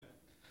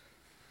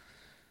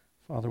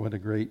Father, what a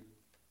great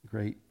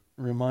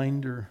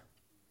reminder,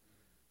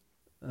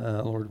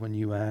 Lord, when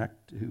you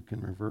act, who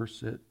can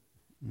reverse it?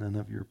 None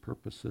of your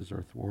purposes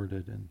are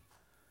thwarted. And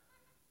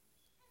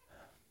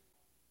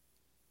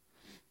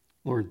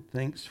Lord,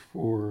 thanks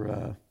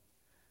for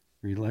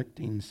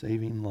electing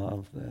saving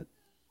love that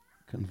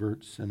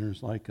converts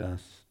sinners like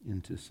us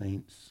into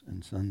saints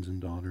and sons and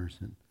daughters.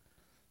 And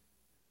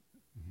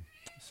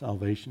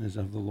salvation is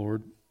of the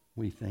Lord.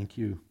 We thank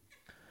you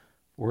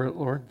for it,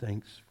 Lord.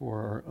 Thanks for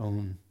our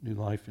own new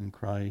life in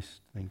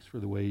Christ. Thanks for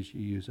the ways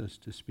you use us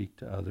to speak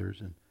to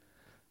others. And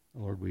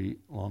Lord, we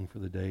long for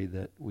the day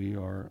that we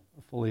are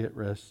fully at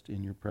rest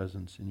in your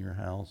presence, in your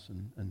house.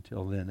 And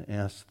until then,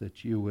 ask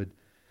that you would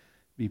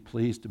be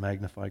pleased to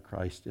magnify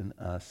Christ in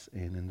us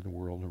and in the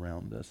world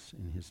around us.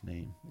 In his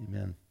name,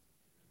 amen.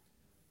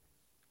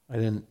 I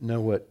didn't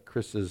know what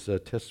Chris's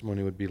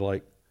testimony would be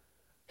like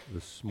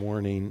this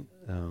morning.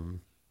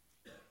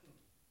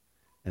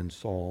 And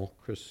Saul,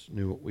 Chris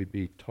knew what we'd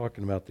be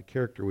talking about, the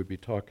character we'd be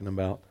talking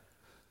about.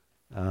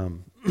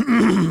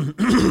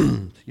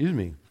 Excuse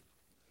me.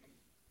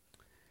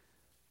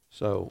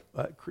 So,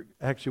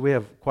 actually, we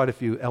have quite a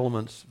few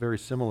elements very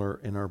similar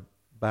in our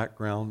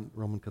background,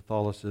 Roman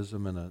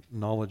Catholicism and a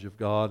knowledge of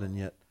God, and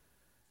yet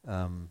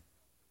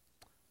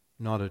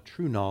not a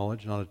true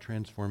knowledge, not a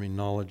transforming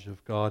knowledge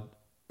of God.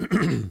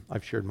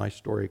 I've shared my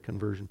story of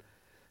conversion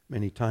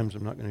many times.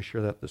 I'm not going to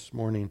share that this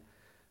morning.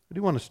 I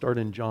do want to start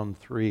in John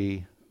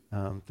 3,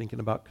 thinking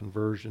about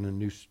conversion and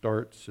new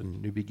starts and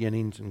new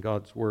beginnings in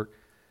God's work.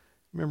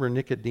 Remember,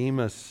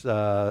 Nicodemus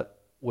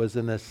was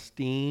an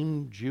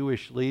esteemed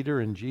Jewish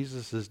leader in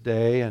Jesus'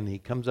 day, and he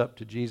comes up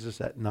to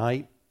Jesus at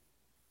night.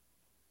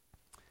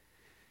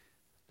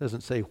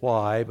 Doesn't say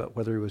why, but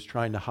whether he was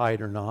trying to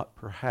hide or not,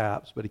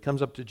 perhaps. But he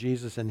comes up to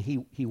Jesus, and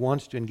he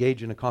wants to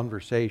engage in a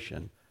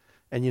conversation.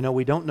 And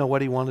we don't know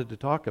what he wanted to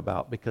talk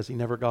about because he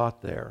never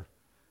got there.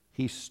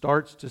 He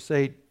starts to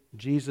say,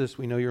 Jesus,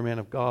 we know you're a man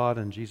of God,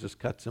 and Jesus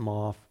cuts him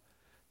off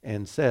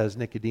and says,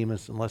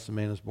 Nicodemus, unless a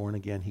man is born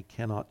again, he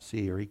cannot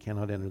see or he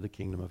cannot enter the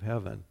kingdom of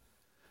heaven.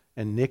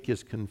 And Nick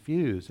is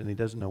confused, and he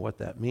doesn't know what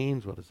that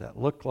means. What does that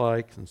look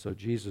like? And so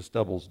Jesus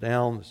doubles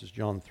down. This is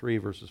John 3,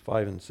 verses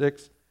 5 and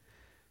 6.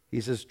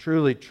 He says,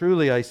 truly,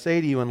 truly, I say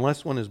to you,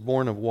 unless one is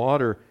born of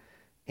water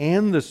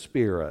and the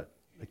Spirit,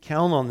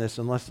 count on this,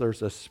 unless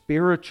there's a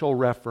spiritual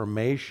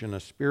reformation, a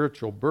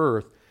spiritual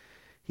birth,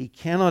 he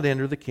cannot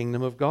enter the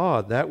kingdom of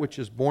God. That which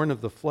is born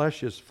of the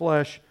flesh is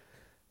flesh,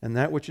 and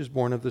that which is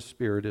born of the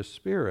Spirit is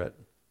spirit.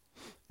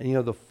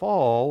 And the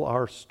fall,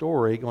 our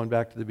story, going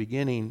back to the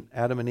beginning,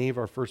 Adam and Eve,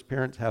 our first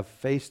parents, have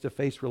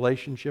face-to-face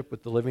relationship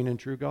with the living and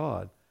true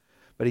God.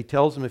 But he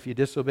tells them, if you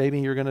disobey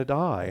me, you're going to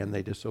die. And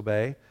they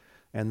disobey,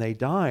 and they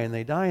die, and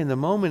they die in the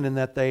moment in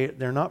that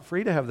they're not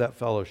free to have that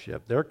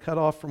fellowship. They're cut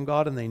off from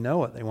God, and they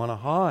know it. They want to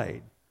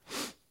hide.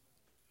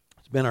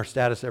 It's been our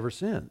status ever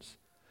since.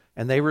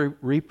 And they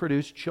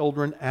reproduce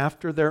children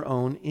after their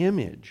own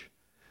image.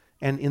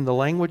 And in the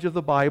language of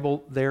the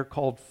Bible, they're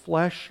called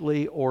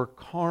fleshly or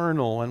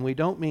carnal. And we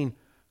don't mean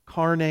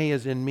carne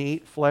as in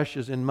meat, flesh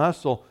as in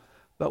muscle,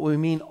 but we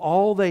mean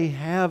all they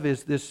have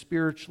is this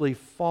spiritually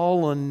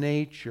fallen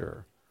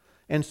nature.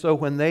 And so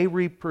when they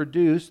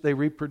reproduce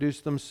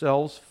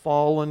themselves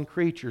fallen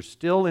creatures,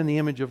 still in the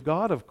image of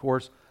God, of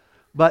course,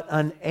 but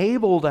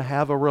unable to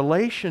have a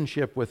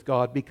relationship with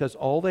God because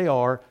all they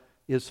are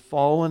is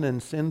fallen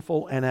and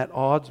sinful and at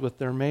odds with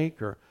their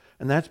Maker.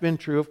 And that's been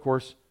true, of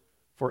course,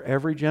 for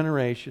every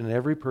generation and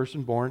every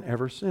person born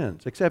ever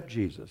since, except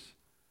Jesus.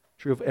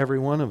 True of every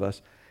one of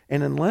us.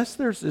 And unless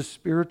there's this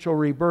spiritual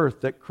rebirth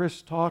that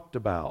Chris talked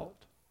about,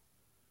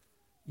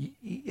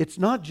 it's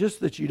not just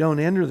that you don't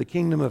enter the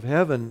kingdom of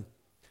heaven.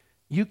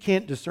 You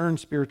can't discern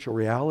spiritual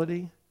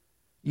reality.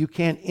 You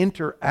can't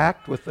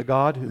interact with the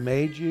God who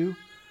made you.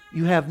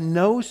 You have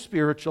no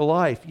spiritual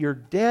life. You're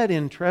dead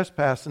in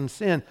trespass and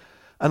sin,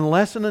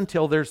 unless and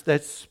until there's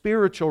that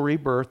spiritual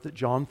rebirth that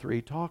John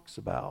 3 talks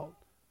about.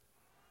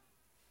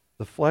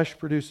 The flesh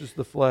produces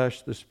the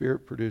flesh, the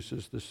Spirit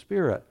produces the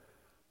Spirit.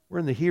 We're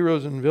in the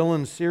Heroes and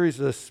Villains series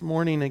this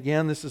morning.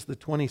 Again, this is the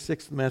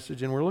 26th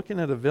message, and we're looking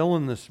at a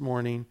villain this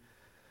morning,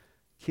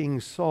 King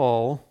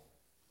Saul.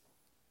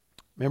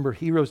 Remember,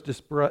 heroes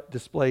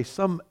display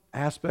some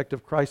aspect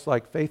of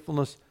Christ-like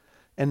faithfulness,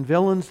 and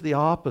villains the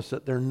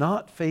opposite. They're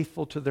not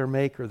faithful to their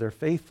Maker. They're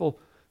faithful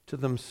to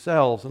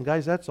themselves. And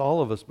guys, that's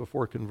all of us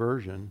before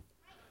conversion.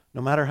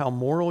 No matter how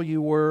moral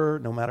you were,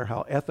 no matter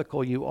how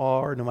ethical you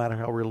are, no matter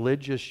how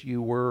religious you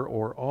were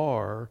or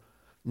are,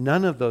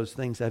 none of those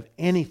things have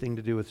anything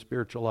to do with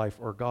spiritual life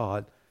or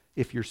God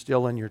if you're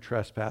still in your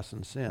trespass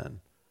and sin.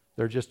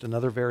 They're just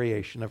another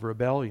variation of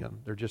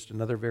rebellion. They're just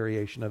another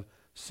variation of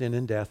sin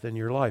and death in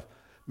your life.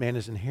 Man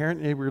is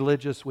inherently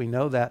religious, we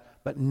know that,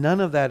 but none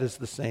of that is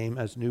the same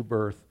as new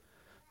birth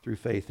through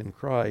faith in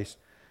Christ.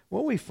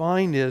 What we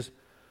find is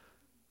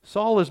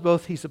Saul is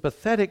he's a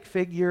pathetic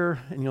figure,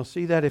 and you'll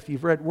see that if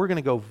you've read, we're going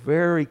to go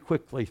very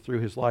quickly through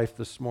his life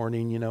this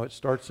morning. It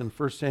starts in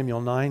 1 Samuel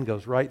 9,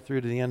 goes right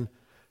through to the end,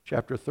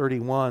 chapter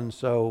 31,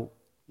 so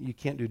you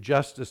can't do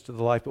justice to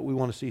the life, but we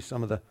want to see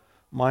some of the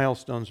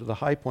milestones or the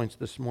high points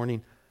this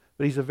morning,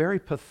 but he's a very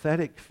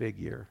pathetic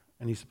figure.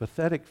 And he's a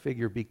pathetic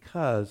figure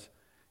because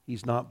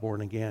he's not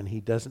born again.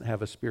 He doesn't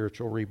have a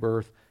spiritual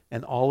rebirth,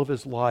 and all of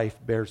his life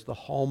bears the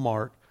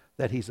hallmark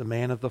that he's a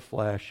man of the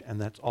flesh,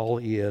 and that's all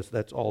he is.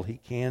 That's all he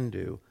can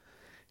do.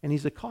 And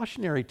he's a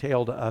cautionary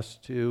tale to us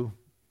too.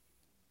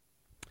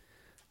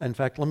 In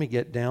fact, let me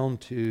get down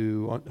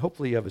to,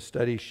 hopefully you have a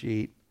study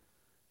sheet.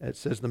 It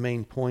says the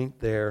main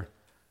point there.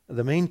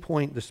 The main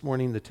point this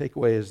morning, the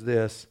takeaway is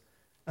this: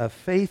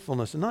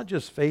 faithfulness, and not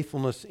just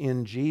faithfulness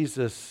in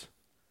Jesus'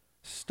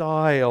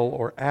 style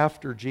or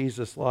after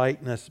Jesus'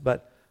 likeness,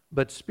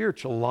 but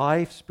spiritual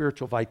life,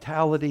 spiritual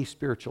vitality,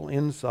 spiritual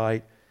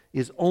insight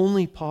is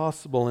only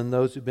possible in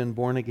those who've been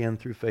born again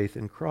through faith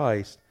in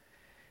Christ.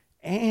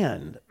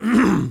 And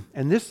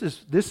this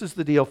is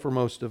the deal for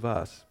most of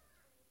us.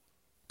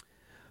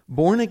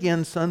 Born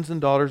again sons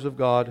and daughters of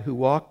God who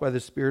walk by the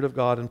Spirit of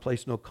God and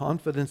place no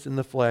confidence in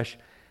the flesh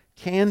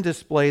can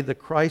display the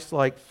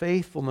Christ-like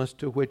faithfulness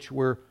to which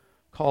we're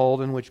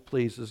called and which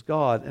pleases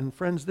God. And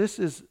friends, this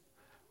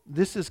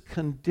is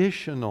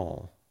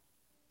conditional.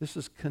 This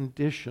is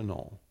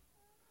conditional.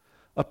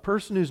 A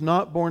person who's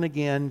not born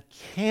again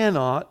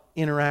cannot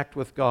interact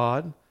with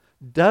God,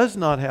 does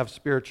not have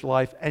spiritual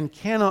life, and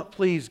cannot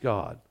please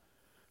God.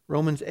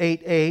 Romans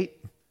 8:8,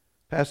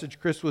 passage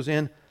Chris was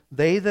in,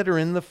 they that are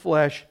in the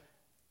flesh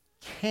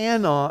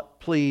cannot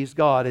please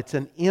God. It's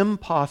an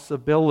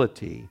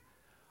impossibility.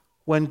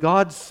 When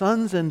God's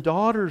sons and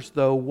daughters,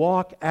 though,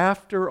 walk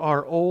after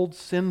our old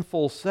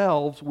sinful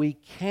selves, we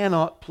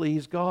cannot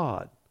please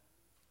God.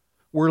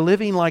 We're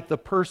living like the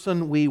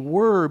person we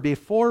were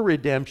before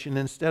redemption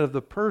instead of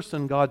the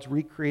person God's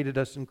recreated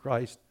us in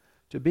Christ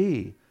to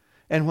be.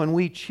 And when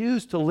we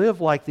choose to live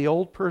like the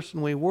old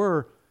person we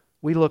were,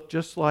 we look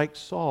just like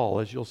Saul,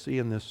 as you'll see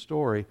in this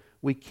story.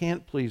 We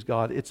can't please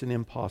God. It's an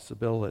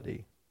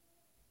impossibility.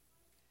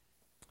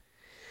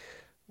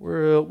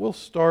 We'll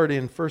start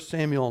in 1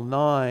 Samuel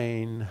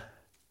 9.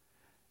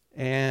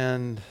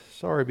 And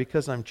sorry,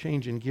 because I'm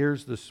changing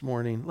gears this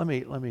morning, let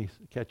me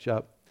catch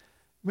up.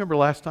 Remember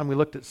last time we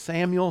looked at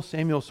Samuel?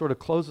 Samuel sort of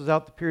closes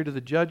out the period of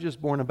the judges,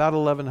 born about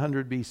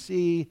 1100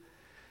 BC.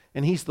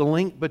 And he's the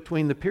link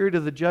between the period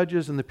of the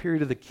judges and the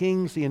period of the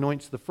kings. He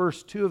anoints the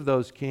first two of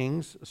those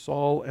kings,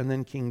 Saul and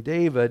then King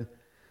David.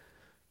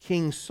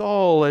 King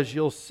Saul, as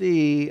you'll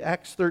see,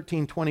 Acts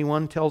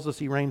 13:21 tells us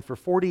he reigned for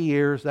 40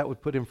 years. That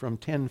would put him from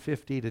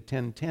 1050 to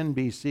 1010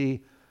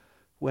 BC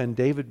when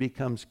David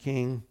becomes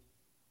king.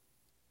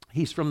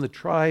 He's from the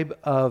tribe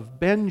of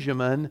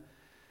Benjamin.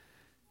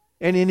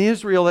 And in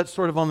Israel, that's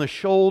sort of on the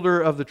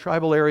shoulder of the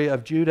tribal area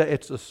of Judah.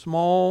 It's a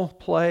small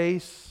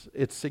place.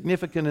 It's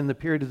significant in the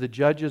period of the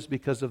judges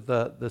because of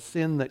the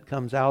sin that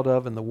comes out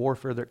of and the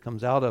warfare that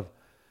comes out of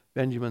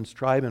Benjamin's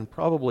tribe, and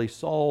probably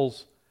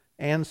Saul's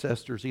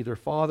ancestors, either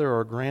father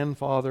or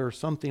grandfather or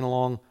something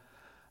along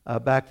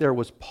back there,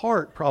 was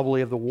part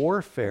probably of the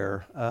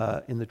warfare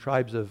in the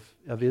tribes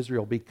of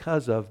Israel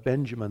because of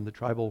Benjamin, the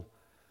tribal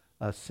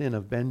sin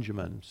of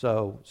Benjamin.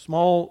 So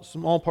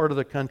small part of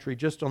the country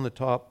just on the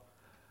top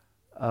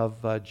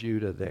of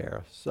Judah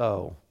there.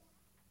 So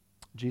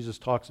Jesus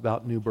talks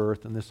about new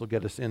birth, and this will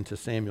get us into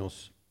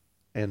Samuel's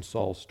and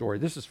Saul's story.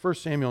 This is 1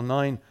 Samuel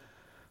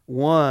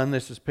 9:1.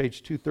 This is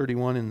page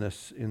 231 in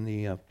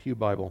the Pew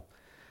Bible.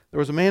 There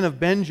was a man of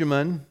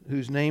Benjamin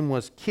whose name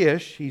was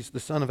Kish. He's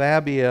the son of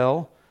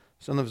Abiel,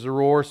 son of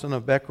Zeror, son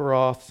of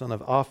Becheroth, son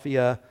of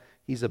Aphiah.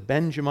 He's a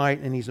Benjamite,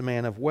 and he's a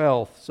man of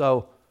wealth.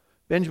 So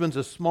Benjamin's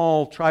a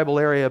small tribal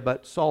area,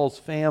 but Saul's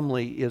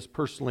family is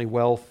personally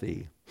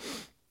wealthy.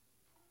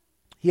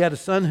 He had a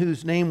son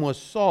whose name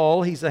was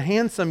Saul. He's a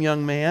handsome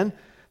young man.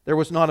 There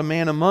was not a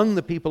man among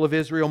the people of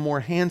Israel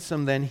more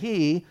handsome than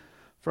he.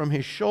 From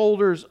his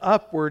shoulders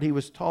upward, he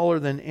was taller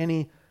than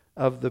any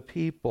of the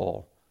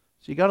people.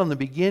 So you got on the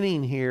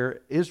beginning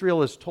here,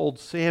 Israel has told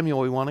Samuel,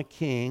 we want a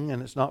king,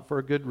 and it's not for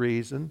a good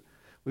reason.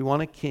 We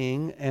want a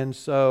king, and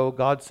so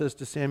God says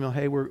to Samuel,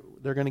 hey,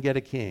 they're going to get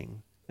a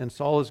king. And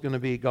Saul is going to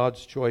be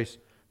God's choice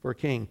for a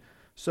king.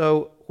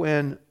 So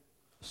when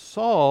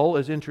Saul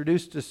is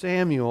introduced to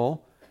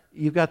Samuel,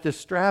 you've got this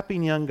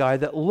strapping young guy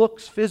that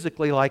looks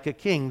physically like a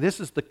king. This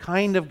is the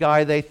kind of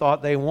guy they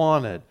thought they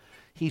wanted.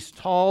 He's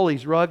tall,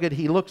 he's rugged,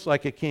 he looks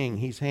like a king,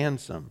 he's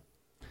handsome.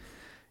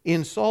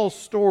 In Saul's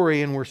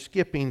story, and we're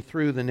skipping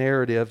through the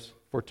narratives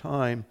for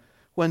time,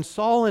 when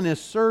Saul and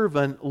his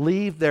servant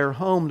leave their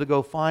home to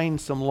go find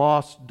some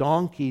lost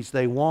donkeys,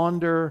 they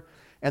wander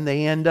and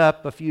they end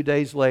up a few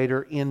days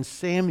later in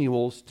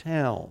Samuel's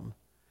town.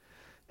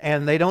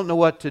 And they don't know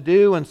what to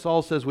do, and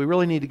Saul says, we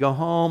really need to go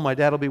home. My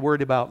dad will be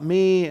worried about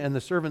me. And the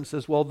servant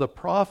says, well, the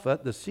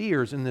prophet, the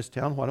seer's in this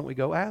town, why don't we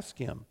go ask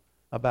him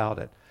about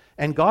it?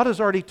 And God has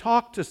already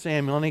talked to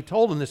Samuel, and he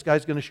told him this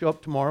guy's going to show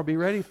up tomorrow, be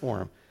ready for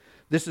him.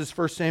 This is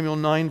 1 Samuel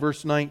 9,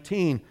 verse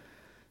 19.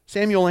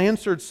 Samuel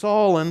answered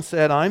Saul and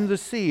said, I'm the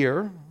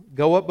seer.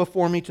 Go up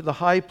before me to the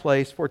high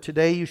place, for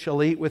today you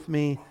shall eat with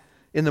me.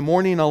 In the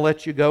morning I'll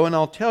let you go, and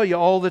I'll tell you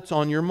all that's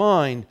on your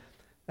mind.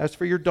 As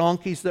for your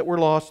donkeys that were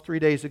lost 3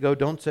 days ago,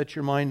 don't set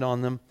your mind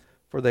on them,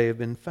 for they have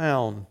been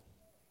found.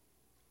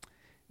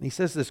 And he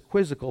says this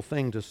quizzical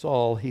thing to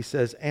Saul. He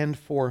says, "And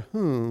for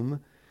whom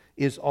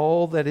is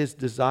all that is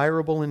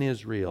desirable in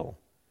Israel?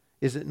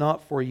 Is it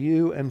not for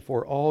you and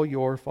for all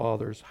your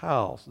father's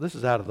house?" This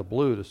is out of the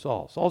blue to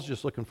Saul. Saul's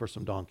just looking for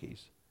some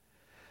donkeys.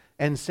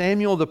 And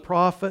Samuel the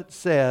prophet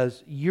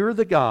says, "You're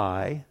the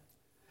guy,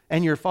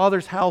 and your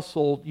father's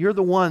household, you're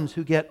the ones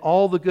who get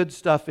all the good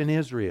stuff in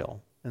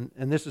Israel."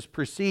 And this is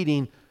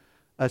preceding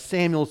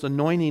Samuel's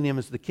anointing him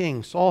as the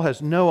king. Saul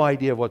has no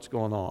idea what's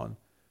going on.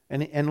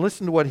 And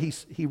listen to what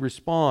he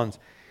responds.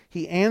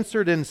 He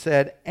answered and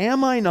said,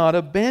 "Am I not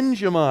a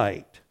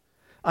Benjamite?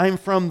 I'm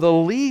from the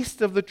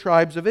least of the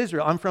tribes of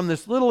Israel." I'm from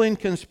this little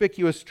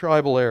inconspicuous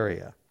tribal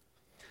area.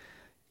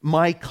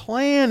 "My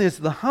clan is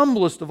the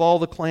humblest of all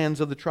the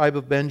clans of the tribe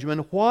of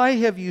Benjamin. Why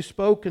have you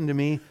spoken to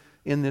me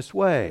in this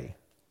way?"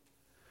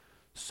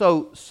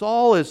 So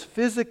Saul is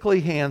physically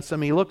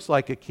handsome. He looks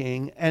like a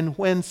king. And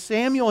when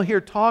Samuel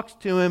here talks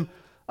to him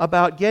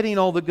about getting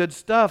all the good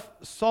stuff,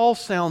 Saul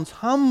sounds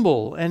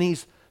humble and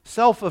he's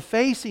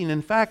self-effacing.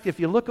 In fact, if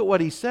you look at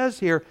what he says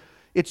here,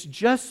 it's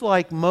just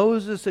like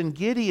Moses and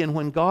Gideon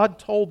when God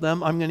told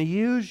them, "I'm going to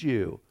use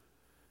you."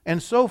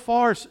 And so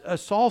far,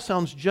 Saul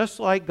sounds just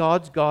like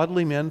God's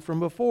godly men from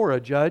before,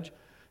 a judge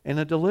and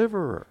a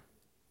deliverer.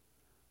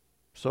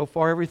 So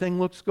far, everything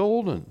looks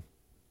golden.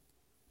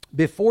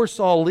 Before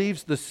Saul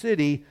leaves the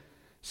city,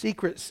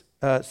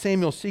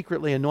 Samuel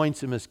secretly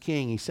anoints him as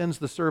king. He sends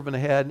the servant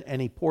ahead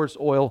and he pours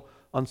oil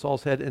on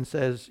Saul's head and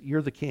says,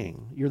 "You're the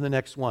king. You're the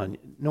next one.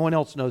 No one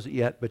else knows it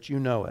yet, but you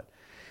know it."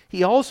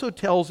 He also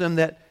tells him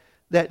that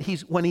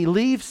when he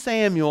leaves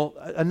Samuel,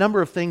 a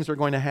number of things are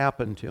going to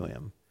happen to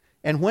him.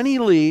 And when he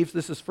leaves,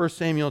 this is 1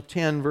 Samuel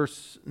 10,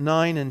 verse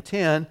 9 and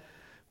 10,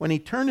 when he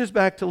turned his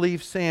back to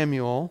leave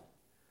Samuel,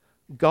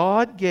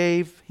 God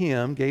gave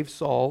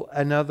Saul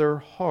another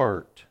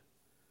heart.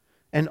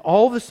 And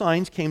all the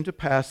signs came to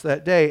pass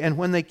that day. And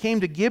when they came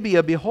to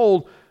Gibeah,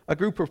 behold, a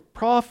group of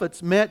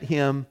prophets met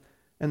him,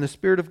 and the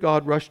Spirit of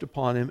God rushed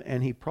upon him,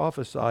 and he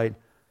prophesied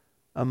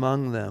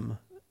among them.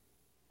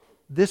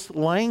 This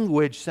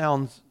language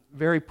sounds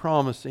very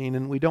promising,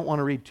 and we don't want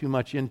to read too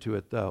much into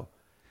it, though.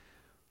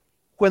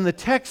 When the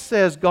text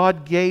says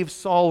God gave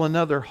Saul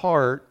another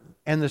heart,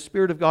 and the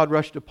Spirit of God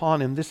rushed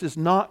upon him, this is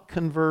not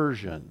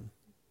conversion.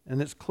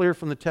 And it's clear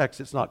from the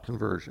text it's not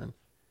conversion.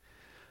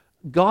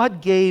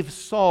 God gave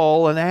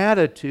Saul an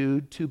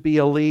attitude to be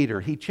a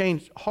leader. He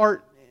changed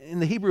heart. In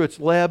the Hebrew it's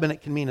leb, and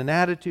it can mean an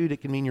attitude.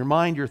 It can mean your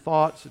mind, your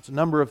thoughts. It's a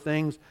number of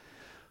things.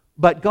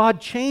 But God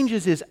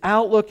changes his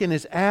outlook and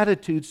his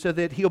attitude so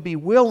that he'll be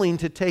willing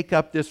to take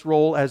up this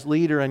role as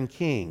leader and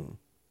king.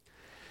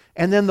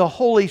 And then the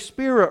Holy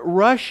Spirit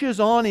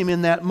rushes on him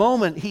in that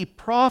moment. He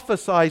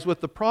prophesies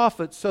with the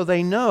prophets so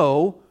they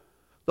know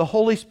the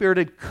Holy Spirit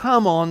had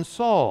come on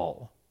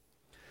Saul.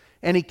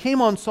 And he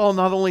came on Saul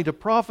not only to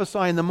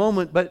prophesy in the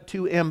moment, but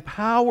to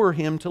empower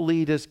him to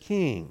lead as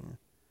king.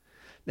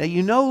 Now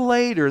you know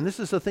later, and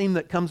this is a theme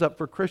that comes up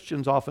for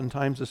Christians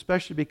oftentimes,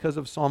 especially because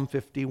of Psalm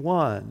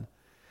 51.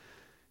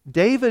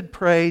 David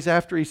prays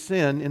after he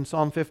sinned in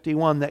Psalm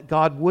 51 that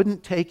God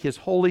wouldn't take his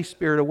Holy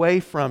Spirit away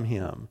from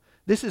him.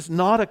 This is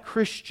not a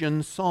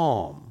Christian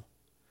psalm.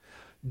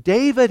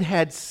 David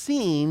had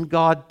seen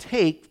God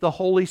take the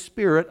Holy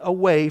Spirit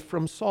away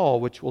from Saul,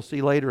 which we'll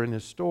see later in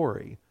his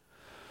story.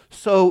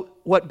 So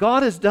what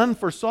God has done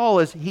for Saul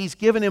is he's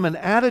given him an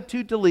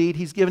attitude to lead.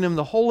 He's given him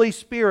the Holy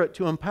Spirit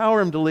to empower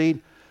him to lead.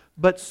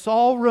 But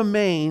Saul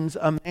remains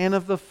a man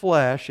of the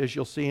flesh, as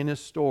you'll see in his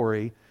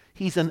story.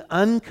 He's an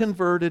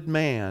unconverted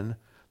man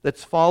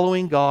that's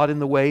following God in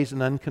the ways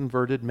an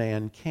unconverted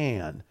man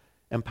can.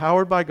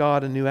 Empowered by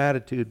God, a new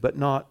attitude, but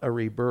not a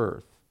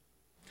rebirth.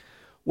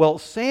 Well,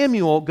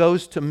 Samuel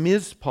goes to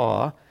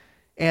Mizpah,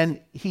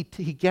 and he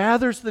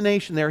gathers the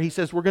nation there. He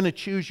says, "We're going to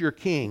choose your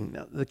king."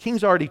 Now, the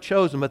king's already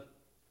chosen, but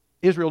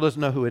Israel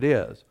doesn't know who it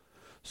is.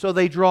 So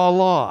they draw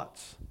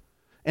lots.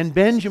 And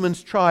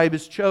Benjamin's tribe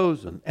is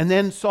chosen. And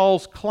then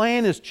Saul's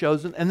clan is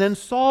chosen. And then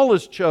Saul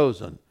is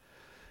chosen.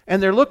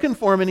 And they're looking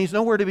for him, and he's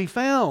nowhere to be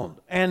found.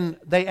 And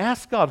they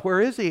ask God, "Where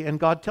is he?" And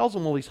God tells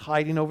them, "Well, he's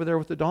hiding over there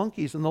with the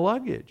donkeys and the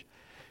luggage."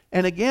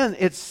 And again,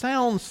 it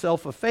sounds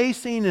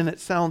self-effacing and it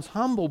sounds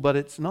humble, but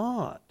it's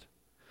not.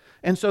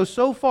 And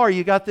so far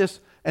you got this,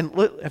 and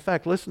in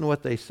fact, listen to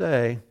what they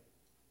say.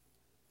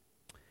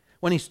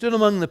 When he stood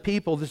among the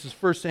people, this is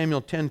 1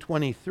 Samuel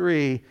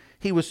 10:23,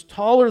 he was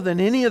taller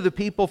than any of the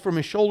people from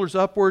his shoulders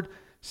upward.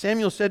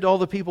 Samuel said to all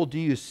the people, "Do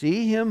you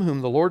see him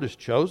whom the Lord has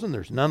chosen?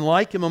 There's none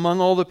like him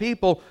among all the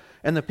people."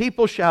 And the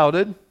people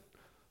shouted,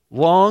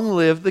 "Long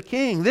live the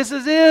king." This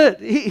is it.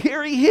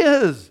 Here he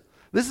is.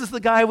 This is the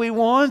guy we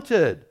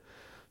wanted.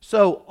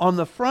 So on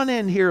the front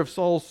end here of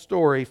Saul's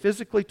story,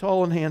 physically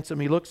tall and handsome,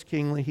 he looks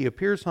kingly, he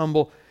appears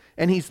humble,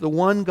 and he's the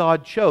one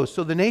God chose.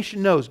 So the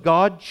nation knows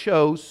God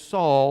chose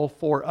Saul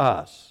for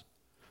us.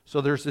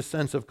 So there's this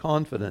sense of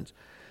confidence.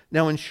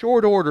 Now in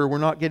short order, we're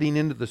not getting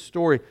into the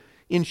story.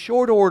 In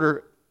short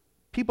order,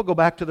 people go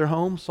back to their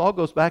homes. Saul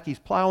goes back, he's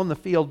plowing the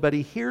field, but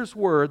he hears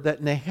word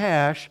that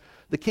Nahash,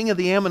 the king of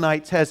the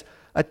Ammonites, has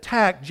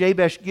attacked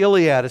Jabesh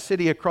Gilead, a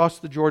city across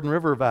the Jordan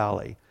River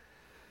Valley.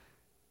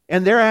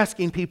 And they're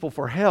asking people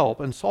for help.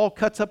 And Saul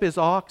cuts up his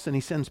ox and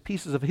he sends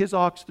pieces of his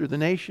ox through the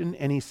nation.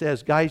 And he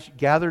says, guys,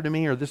 gather to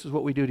me, or this is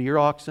what we do to your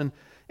oxen.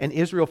 And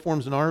Israel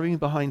forms an army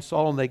behind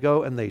Saul, and they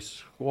go and they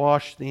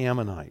squash the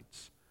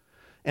Ammonites.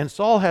 And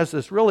Saul has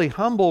this really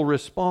humble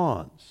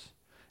response.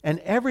 And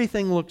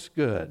everything looks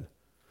good.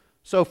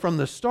 So from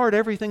the start,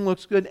 everything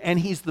looks good. And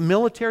he's the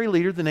military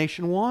leader the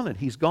nation wanted.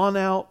 He's gone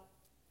out.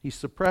 He's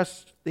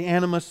suppressed the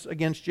animus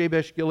against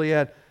Jabesh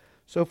Gilead.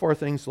 So far,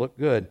 things look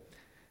good.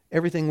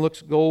 Everything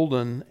looks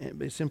golden.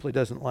 It simply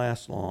doesn't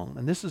last long.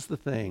 And this is the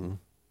thing.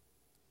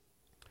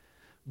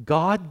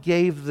 God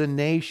gave the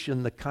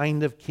nation the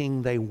kind of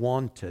king they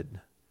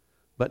wanted,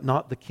 but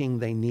not the king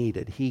they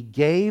needed. He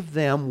gave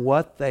them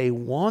what they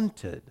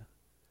wanted.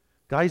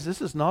 Guys,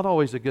 this is not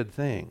always a good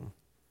thing.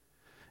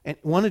 And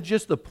one of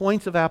just the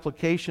points of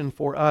application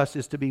for us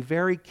is to be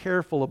very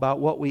careful about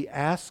what we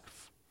ask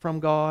from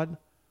God,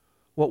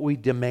 what we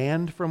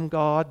demand from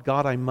God.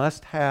 God, I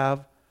must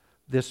have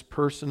this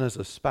person as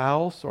a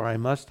spouse, or I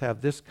must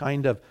have this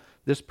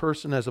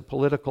person as a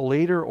political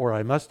leader, or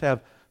I must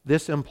have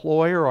this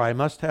employer, or I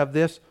must have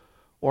this,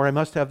 or I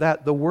must have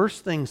that. The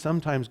worst thing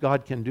sometimes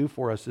God can do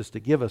for us is to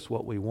give us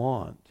what we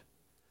want.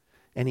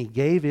 And He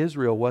gave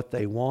Israel what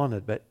they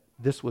wanted, but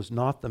this was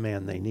not the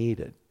man they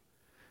needed.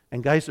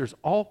 And guys, there's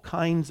all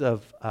kinds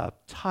of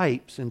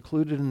types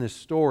included in this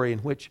story in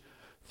which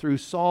through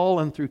Saul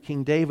and through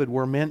King David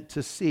we're meant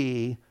to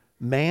see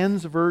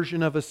man's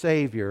version of a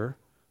Savior.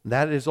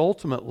 That is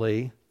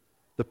ultimately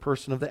the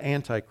person of the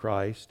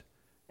Antichrist,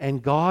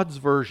 and God's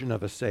version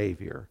of a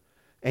Savior.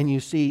 And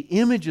you see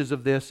images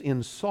of this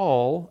in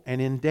Saul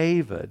and in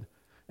David.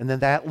 And then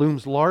that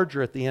looms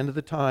larger at the end of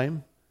the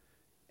time.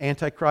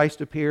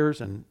 Antichrist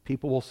appears and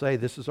people will say,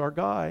 this is our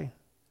guy.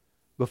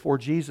 Before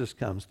Jesus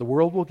comes, the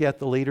world will get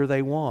the leader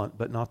they want,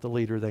 but not the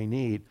leader they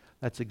need.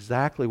 That's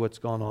exactly what's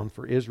gone on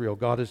for Israel.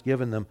 God has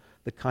given them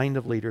the kind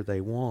of leader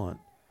they want.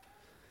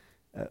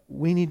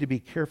 We need to be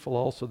careful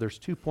also. There's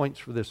 2 points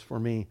for this for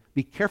me.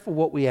 Be careful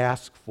what we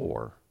ask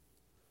for.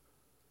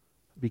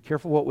 Be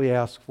careful what we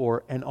ask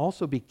for. And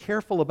also be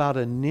careful about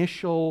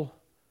initial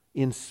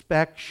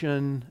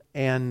inspection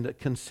and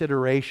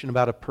consideration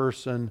about a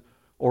person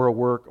or a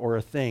work or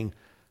a thing.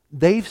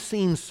 They've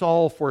seen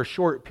Saul for a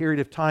short period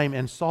of time,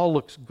 and Saul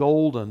looks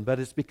golden, but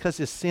it's because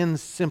his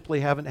sins simply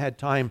haven't had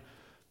time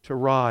to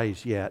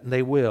rise yet, and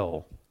they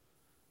will.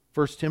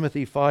 1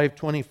 Timothy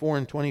 5:24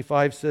 and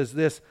 25 says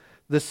this,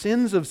 the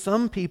sins of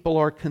some people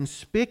are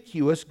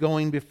conspicuous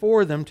going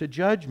before them to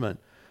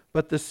judgment,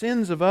 but the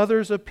sins of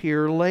others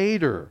appear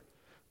later.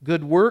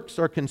 Good works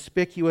are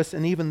conspicuous,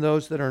 and even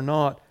those that are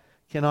not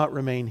cannot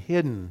remain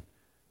hidden.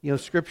 You know,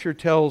 Scripture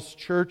tells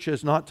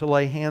churches not to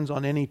lay hands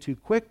on any too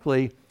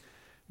quickly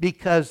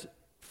because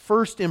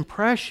first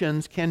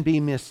impressions can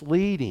be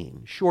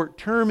misleading.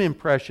 Short-term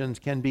impressions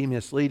can be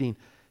misleading,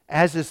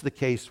 as is the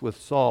case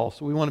with Saul.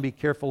 So we want to be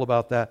careful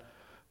about that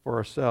for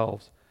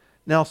ourselves.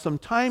 Now, some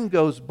time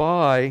goes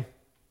by,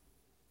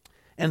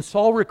 and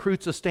Saul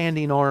recruits a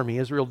standing army.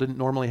 Israel didn't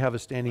normally have a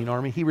standing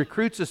army. He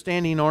recruits a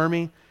standing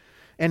army,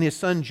 and his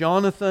son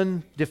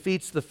Jonathan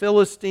defeats the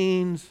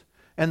Philistines,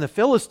 and the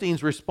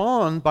Philistines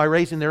respond by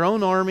raising their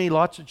own army,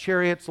 lots of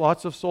chariots,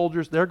 lots of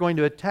soldiers. They're going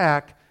to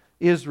attack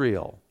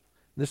Israel.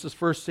 This is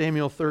 1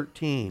 Samuel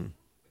 13.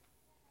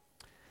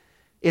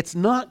 It's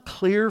not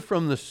clear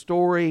from the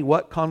story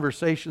what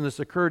conversation this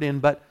occurred in,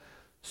 but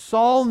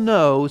Saul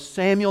knows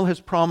Samuel has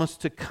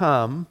promised to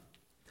come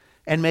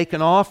and make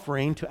an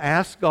offering to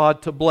ask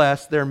God to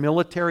bless their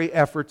military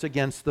efforts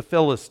against the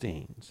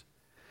Philistines.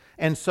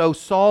 And so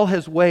Saul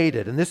has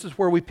waited, and this is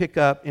where we pick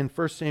up in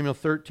 1 Samuel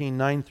 13,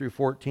 9 through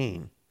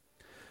 14.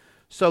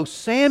 So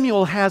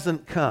Samuel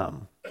hasn't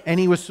come, and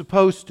he was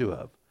supposed to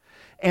have.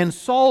 And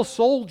Saul's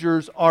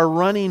soldiers are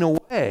running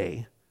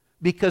away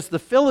because the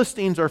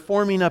Philistines are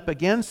forming up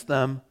against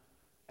them,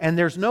 and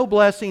there's no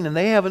blessing, and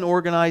they haven't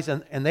organized,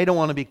 and they don't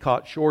want to be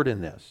caught short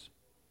in this.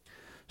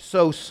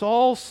 So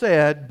Saul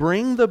said,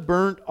 bring the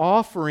burnt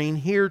offering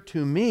here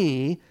to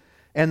me,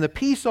 and the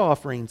peace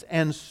offerings.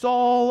 And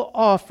Saul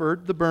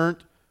offered the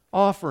burnt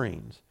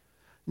offerings.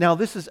 Now,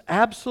 this is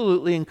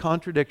absolutely in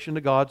contradiction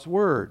to God's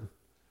word.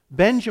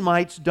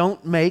 Benjamites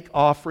don't make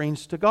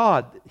offerings to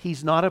God.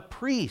 He's not a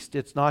priest.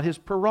 It's not his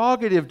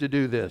prerogative to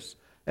do this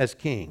as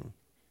king.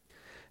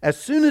 As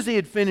soon as he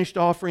had finished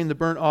offering the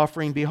burnt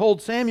offering,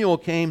 behold, Samuel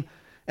came,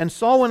 and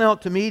Saul went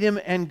out to meet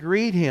him and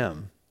greet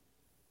him.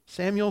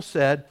 Samuel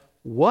said,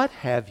 what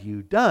have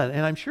you done?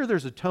 And I'm sure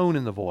there's a tone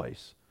in the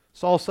voice.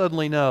 Saul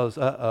suddenly knows,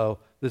 uh-oh,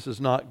 this is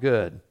not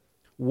good.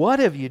 What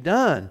have you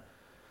done?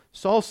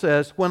 Saul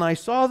says, when I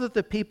saw that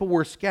the people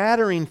were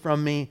scattering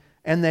from me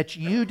and that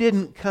you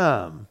didn't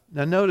come.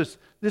 Now notice,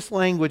 this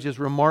language is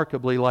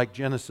remarkably like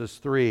Genesis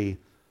 3.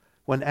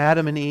 When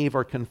Adam and Eve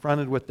are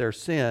confronted with their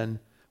sin,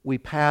 we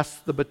pass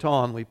the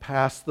baton, we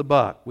pass the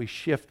buck, we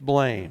shift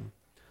blame.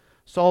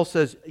 Saul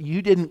says,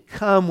 you didn't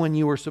come when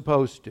you were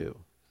supposed to.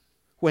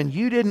 When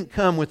you didn't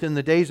come within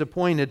the days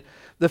appointed,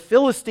 the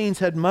Philistines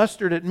had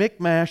mustered at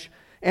Michmash,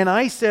 and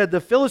I said, the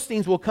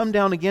Philistines will come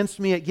down against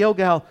me at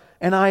Gilgal,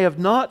 and I have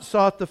not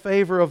sought the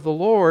favor of the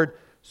Lord.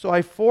 So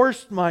I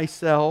forced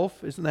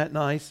myself, isn't that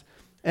nice,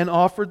 and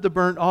offered the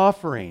burnt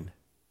offering.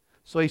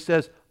 So he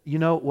says, you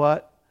know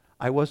what?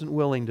 I wasn't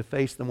willing to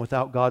face them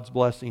without God's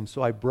blessing,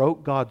 so I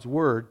broke God's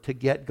word to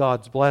get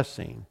God's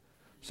blessing.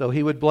 So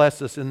he would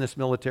bless us in this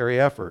military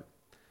effort.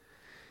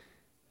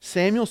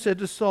 Samuel said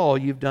to Saul,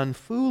 you've done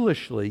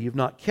foolishly. You've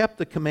not kept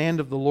the command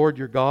of the Lord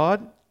your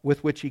God,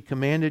 with which he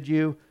commanded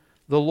you.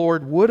 The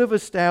Lord would have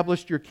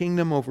established your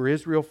kingdom over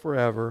Israel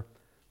forever,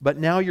 but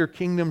now your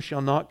kingdom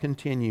shall not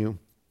continue.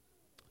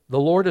 The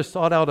Lord has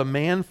sought out a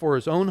man for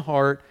his own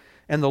heart,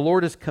 and the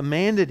Lord has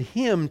commanded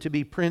him to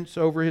be prince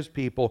over his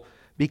people,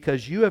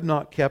 because you have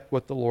not kept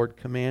what the Lord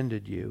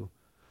commanded you.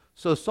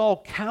 So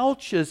Saul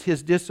couches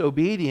his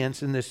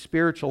disobedience in this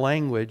spiritual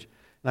language,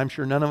 and I'm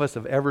sure none of us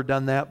have ever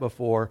done that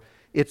before.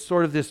 It's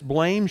sort of this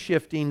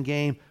blame-shifting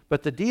game,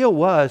 but the deal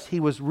was he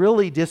was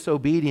really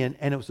disobedient,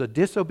 and it was a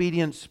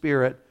disobedient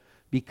spirit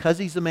because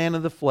he's a man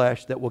of the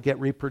flesh that will get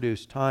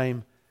reproduced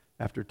time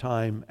after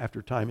time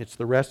after time. It's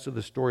the rest of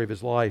the story of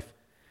his life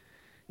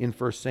in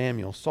 1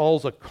 Samuel.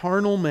 Saul's a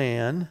carnal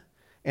man,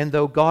 and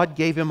though God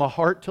gave him a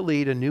heart to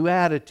lead, a new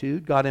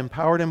attitude, God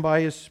empowered him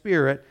by his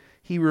Spirit,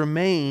 he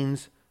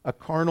remains a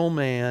carnal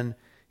man.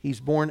 He's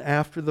born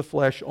after the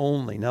flesh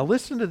only. Now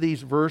listen to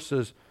these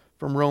verses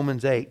from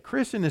Romans 8.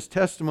 Chris in his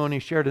testimony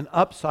shared an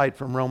upside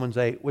from Romans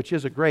 8, which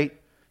is a great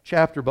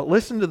chapter, but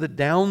listen to the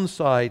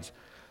downsides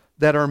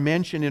that are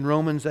mentioned in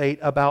Romans 8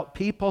 about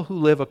people who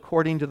live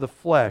according to the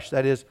flesh.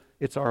 That is,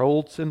 it's our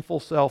old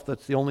sinful self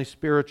that's the only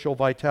spiritual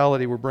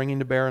vitality we're bringing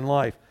to bear in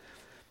life.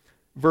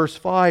 Verse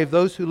 5,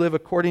 those who live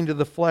according to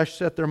the flesh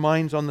set their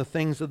minds on the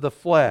things of the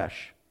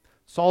flesh.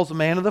 Saul's a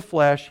man of the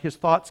flesh. His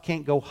thoughts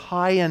can't go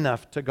high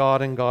enough to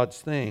God and God's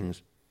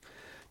things.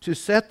 To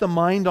set the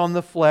mind on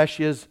the flesh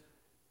is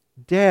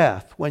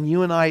death. When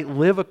you and I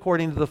live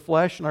according to the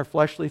flesh and our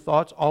fleshly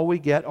thoughts, all we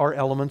get are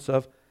elements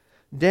of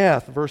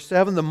death. Verse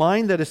 7, the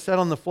mind that is set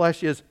on the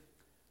flesh is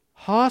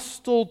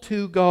hostile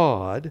to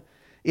God.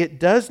 It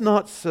does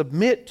not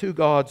submit to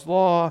God's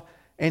law,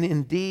 and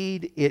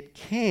indeed it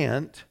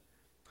can't.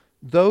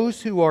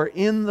 Those who are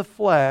in the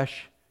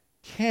flesh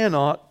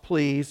cannot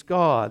please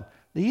God.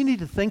 Now you need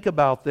to think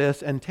about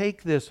this and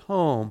take this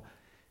home.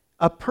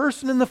 A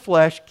person in the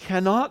flesh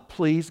cannot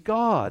please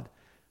God.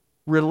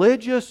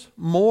 Religious,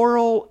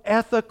 moral,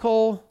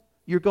 ethical,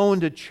 you're going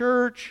to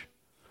church,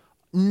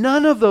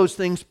 none of those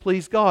things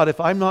please God if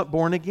I'm not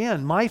born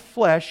again. My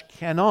flesh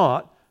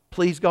cannot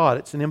please God.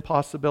 It's an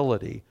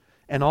impossibility.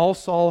 And all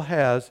Saul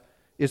has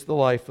is the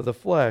life of the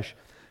flesh.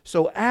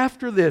 So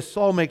after this,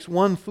 Saul makes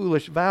one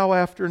foolish vow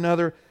after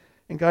another.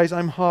 And guys,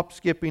 I'm hop,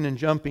 skipping, and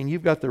jumping.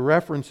 You've got the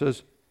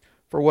references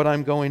for what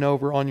I'm going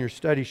over on your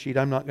study sheet.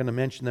 I'm not going to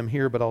mention them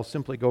here, but I'll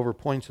simply go over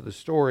points of the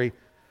story.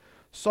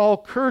 Saul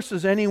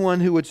curses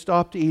anyone who would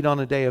stop to eat on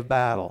a day of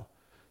battle.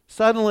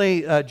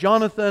 Suddenly,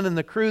 Jonathan and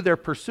the crew, they're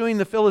pursuing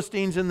the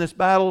Philistines in this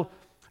battle.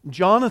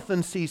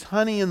 Jonathan sees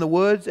honey in the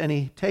woods, and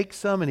he takes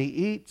some and he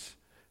eats.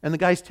 And the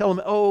guys tell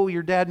him, oh,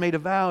 your dad made a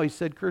vow. He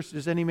said, cursed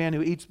is any man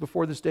who eats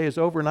before this day is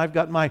over, and I've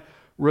got my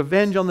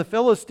revenge on the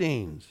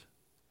Philistines.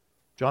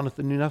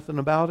 Jonathan knew nothing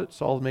about it.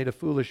 Saul made a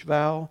foolish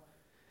vow.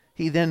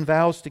 He then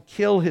vows to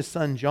kill his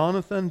son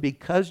Jonathan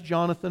because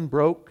Jonathan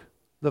broke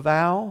the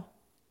vow.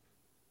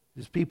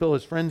 His people,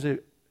 his friends,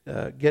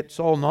 get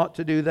Saul not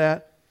to do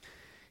that.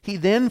 He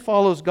then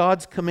follows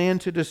God's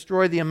command to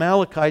destroy the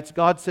Amalekites.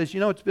 God says,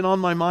 it's been on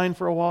my mind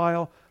for a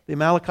while. The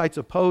Amalekites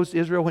opposed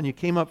Israel when you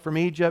came up from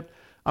Egypt.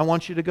 I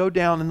want you to go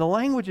down. And the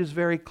language is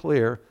very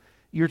clear.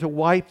 You're to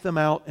wipe them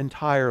out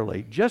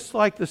entirely. Just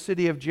like the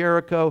city of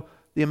Jericho,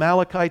 the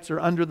Amalekites are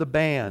under the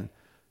ban.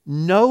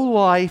 No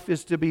life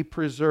is to be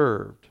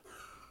preserved.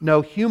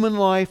 No human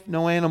life,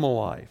 no animal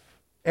life.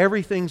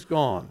 Everything's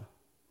gone.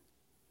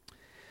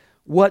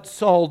 What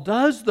Saul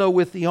does, though,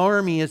 with the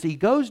army is he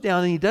goes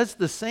down and he does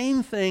the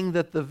same thing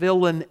that the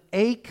villain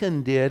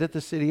Achan did at the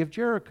city of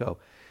Jericho.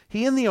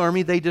 He and the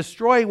army, they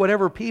destroy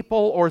whatever people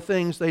or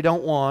things they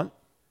don't want.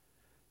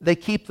 They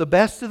keep the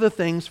best of the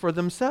things for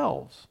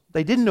themselves.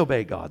 They didn't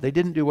obey God. They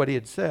didn't do what he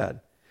had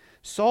said.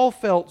 Saul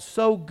felt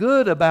so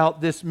good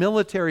about this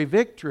military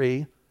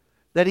victory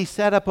that he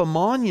set up a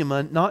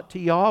monument not to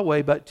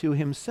Yahweh but to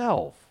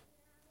himself.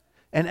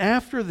 And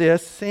after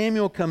this,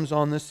 Samuel comes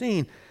on the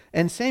scene.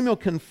 And Samuel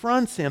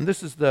confronts him.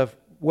 This is the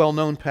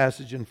well-known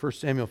passage in 1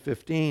 Samuel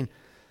 15.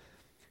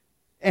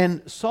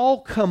 And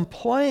Saul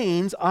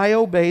complains, I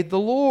obeyed the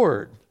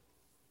Lord.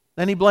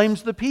 Then he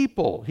blames the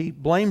people. He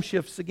blame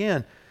shifts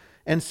again.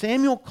 And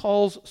Samuel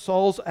calls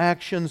Saul's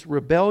actions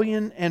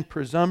rebellion and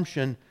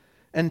presumption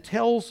and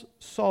tells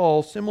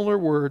Saul similar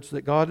words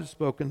that God had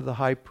spoken to the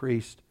high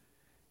priest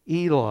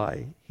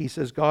Eli. He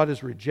says, God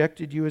has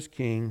rejected you as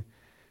king,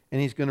 and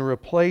he's going to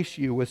replace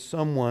you with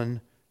someone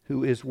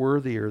who is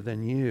worthier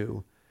than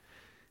you.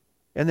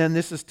 And then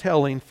this is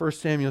telling, 1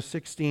 Samuel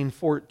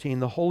 16:14,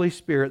 the Holy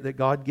Spirit that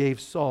God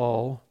gave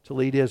Saul to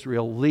lead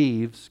Israel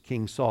leaves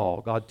King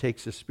Saul. God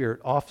takes his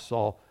spirit off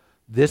Saul.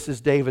 This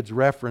is David's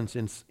reference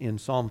in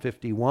Psalm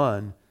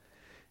 51.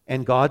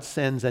 And God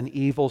sends an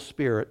evil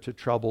spirit to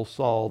trouble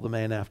Saul, the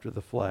man after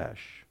the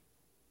flesh.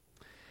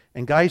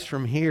 And guys,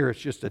 from here, it's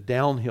just a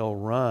downhill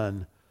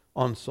run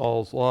on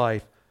Saul's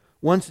life.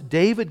 Once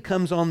David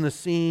comes on the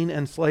scene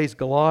and slays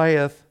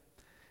Goliath,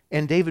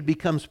 and David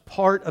becomes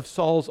part of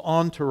Saul's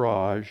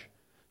entourage,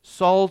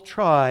 Saul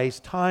tries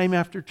time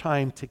after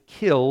time to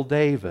kill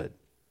David.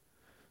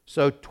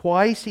 So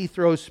twice he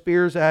throws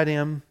spears at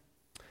him.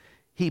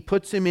 He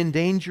puts him in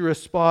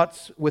dangerous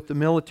spots with the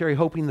military,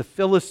 hoping the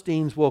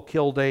Philistines will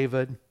kill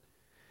David.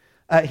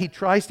 He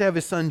tries to have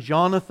his son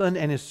Jonathan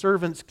and his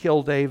servants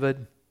kill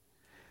David.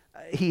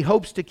 He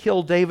hopes to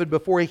kill David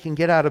before he can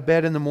get out of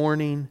bed in the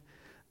morning.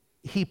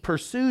 He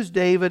pursues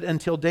David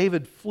until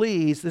David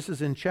flees. This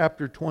is in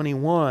chapter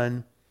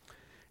 21.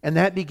 And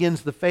that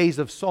begins the phase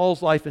of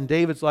Saul's life and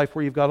David's life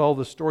where you've got all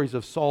the stories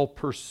of Saul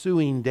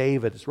pursuing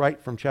David. It's right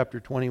from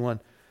chapter 21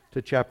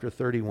 to chapter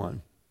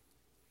 31.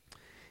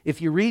 If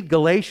you read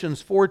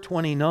Galatians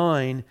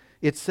 4:29,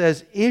 it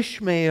says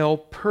Ishmael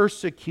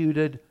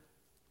persecuted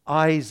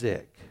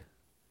Isaac.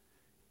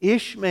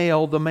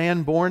 Ishmael, the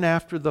man born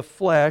after the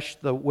flesh,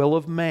 the will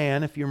of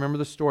man, if you remember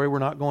the story, we're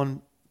not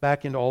going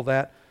back into all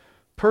that,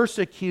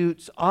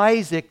 persecutes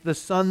Isaac, the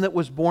son that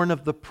was born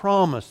of the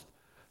promise.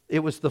 It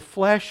was the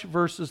flesh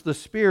versus the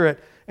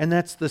spirit, and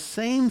that's the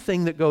same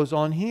thing that goes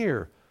on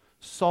here.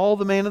 Saul,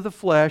 the man of the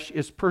flesh,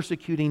 is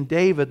persecuting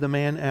David, the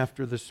man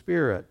after the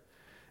spirit.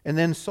 And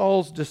then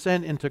Saul's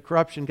descent into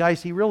corruption.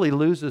 Guys, he really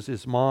loses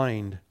his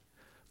mind.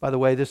 By the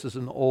way, this is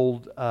an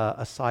old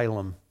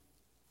asylum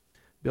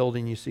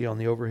building you see on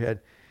the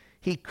overhead.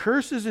 He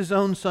curses his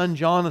own son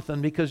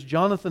Jonathan because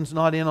Jonathan's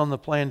not in on the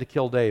plan to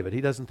kill David.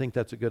 He doesn't think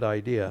that's a good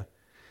idea.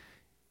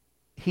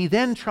 He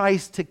then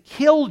tries to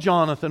kill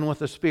Jonathan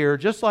with a spear,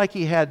 just like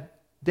he had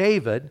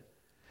David,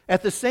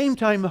 at the same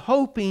time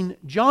hoping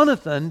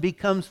Jonathan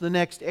becomes the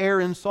next heir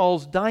in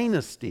Saul's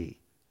dynasty.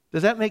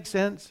 Does that make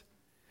sense?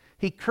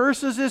 He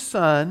curses his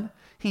son.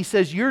 He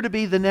says, you're to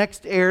be the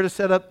next heir to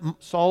set up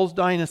Saul's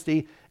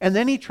dynasty. And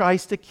then he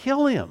tries to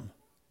kill him.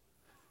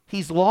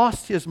 He's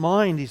lost his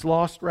mind. He's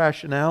lost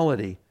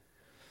rationality.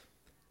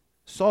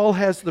 Saul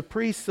has the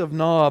priests of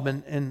Nob,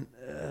 and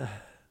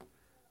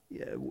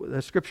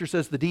the Scripture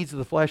says the deeds of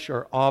the flesh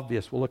are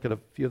obvious. We'll look at a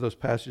few of those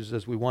passages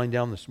as we wind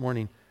down this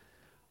morning.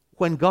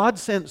 When God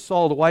sent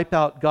Saul to wipe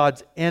out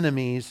God's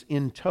enemies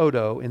in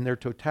toto, in their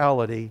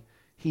totality,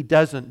 he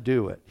doesn't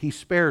do it. He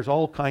spares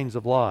all kinds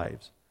of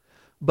lives.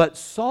 But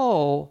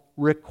Saul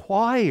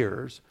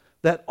requires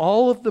that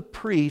all of the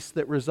priests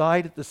that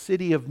reside at the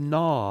city of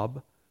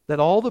Nob, that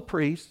all the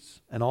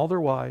priests and all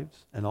their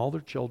wives and all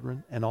their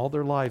children and all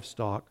their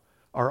livestock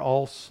are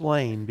all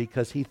slain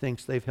because he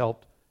thinks they've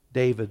helped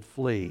David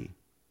flee.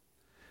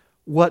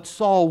 What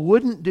Saul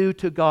wouldn't do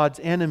to God's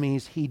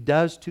enemies, he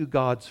does to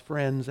God's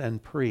friends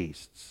and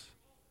priests.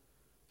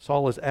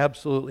 Saul is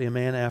absolutely a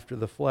man after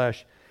the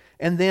flesh.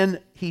 And then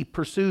he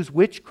pursues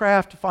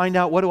witchcraft to find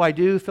out, what do I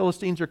do?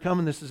 Philistines are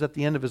coming. This is at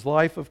the end of his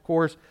life, of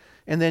course.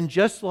 And then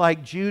just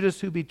like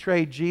Judas who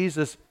betrayed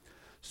Jesus,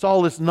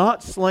 Saul is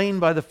not slain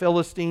by the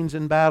Philistines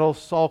in battle.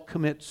 Saul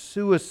commits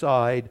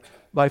suicide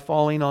by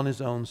falling on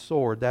his own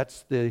sword.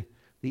 That's the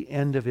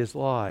end of his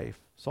life.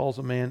 Saul's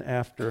a man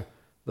after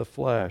the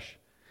flesh.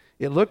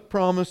 It looked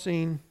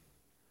promising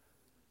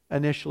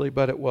initially,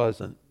 but it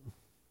wasn't.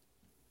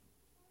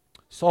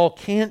 Saul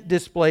can't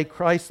display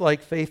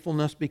Christ-like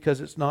faithfulness because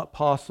it's not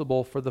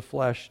possible for the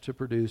flesh to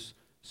produce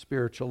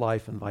spiritual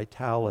life and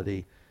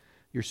vitality.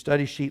 Your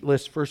study sheet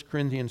lists 1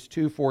 Corinthians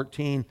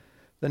 2:14.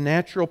 The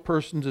natural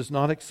person does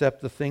not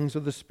accept the things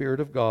of the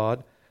Spirit of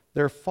God.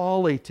 They're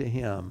folly to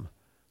him.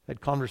 I had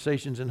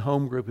conversations in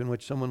home group in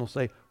which someone will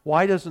say,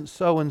 why doesn't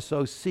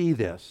so-and-so see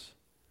this?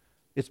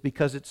 It's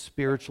because it's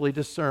spiritually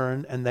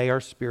discerned and they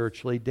are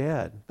spiritually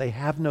dead. They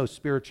have no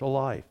spiritual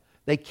life.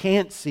 They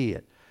can't see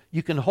it.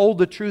 You can hold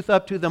the truth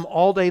up to them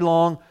all day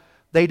long.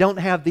 They don't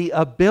have the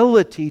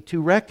ability to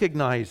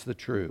recognize the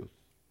truth.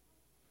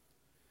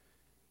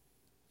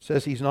 It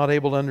says he's not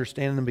able to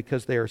understand them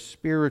because they are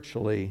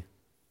spiritually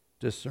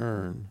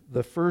discerned.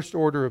 The first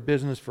order of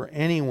business for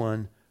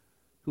anyone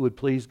who would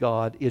please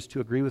God is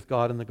to agree with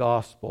God in the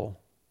gospel,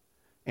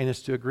 and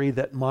is to agree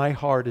that my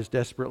heart is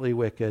desperately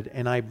wicked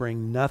and I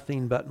bring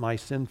nothing but my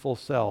sinful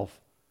self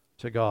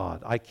to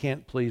God. I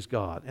can't please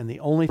God. And the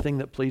only thing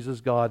that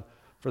pleases God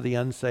for the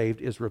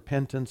unsaved is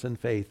repentance and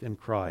faith in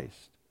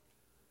Christ.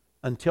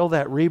 Until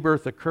that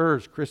rebirth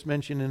occurs, Chris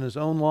mentioned in his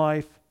own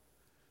life,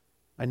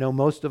 I know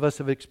most of us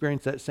have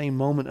experienced that same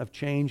moment of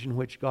change in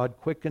which God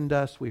quickened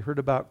us. We heard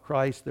about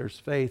Christ. There's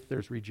faith,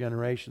 there's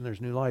regeneration,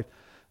 there's new life.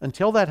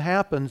 Until that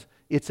happens,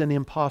 it's an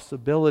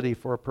impossibility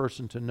for a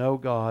person to know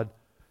God,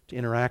 to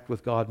interact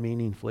with God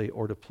meaningfully,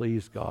 or to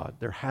please God.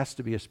 There has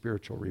to be a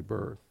spiritual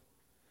rebirth.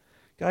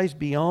 Guys,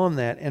 beyond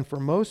that, and for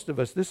most of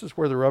us, this is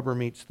where the rubber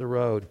meets the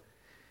road.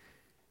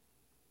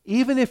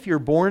 Even if you're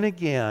born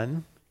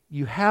again,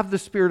 you have the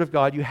Spirit of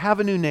God, you have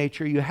a new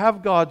nature, you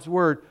have God's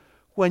Word,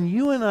 when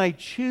you and I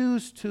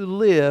choose to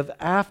live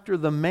after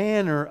the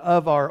manner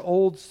of our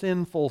old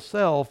sinful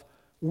self,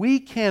 we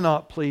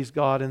cannot please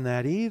God in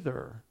that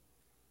either.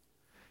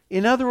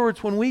 In other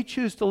words, when we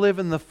choose to live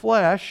in the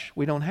flesh,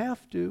 we don't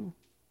have to.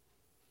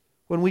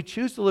 When we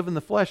choose to live in the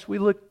flesh, we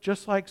look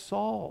just like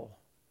Saul.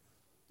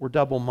 We're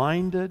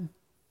double-minded.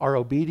 Our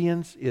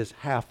obedience is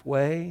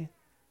halfway.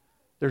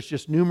 There's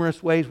just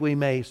numerous ways we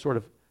may sort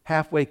of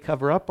halfway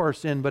cover up our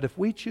sin, but if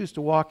we choose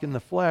to walk in the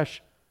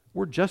flesh,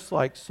 we're just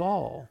like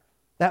Saul.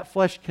 That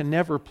flesh can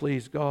never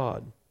please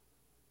God.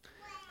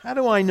 How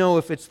do I know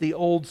if it's the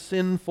old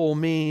sinful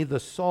me, the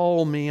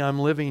Saul me I'm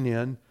living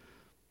in?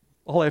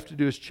 All I have to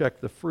do is check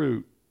the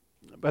fruit.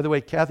 By the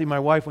way, Kathy, my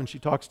wife, when she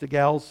talks to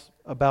gals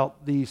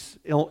about these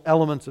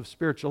elements of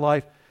spiritual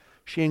life,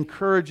 she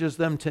encourages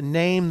them to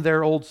name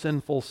their old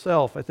sinful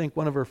self. I think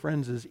one of her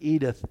friends is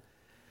Edith.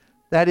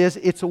 That is,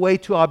 it's a way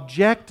to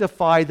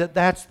objectify that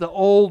that's the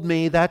old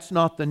me, that's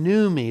not the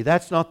new me,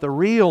 that's not the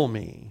real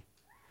me.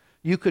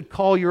 You could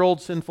call your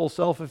old sinful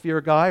self, if you're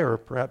a guy, or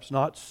perhaps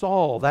not,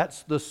 Saul.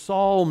 That's the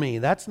Saul me.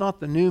 That's not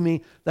the new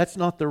me. That's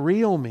not the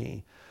real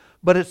me.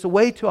 But it's a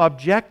way to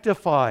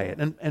objectify it.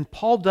 And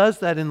Paul does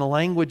that in the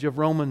language of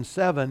Romans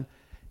 7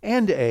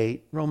 and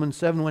 8. Romans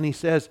 7 when he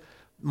says,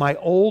 my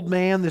old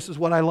man, this is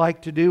what I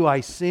like to do.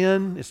 I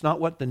sin. It's not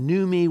what the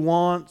new me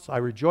wants. I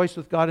rejoice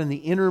with God in the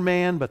inner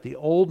man, but the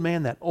old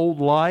man, that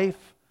old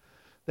life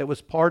that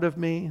was part of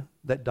me,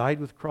 that died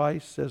with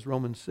Christ, says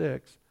Romans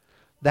 6.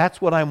 That's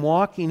what I'm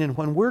walking in.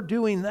 When we're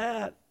doing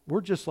that,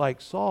 we're just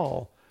like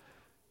Saul.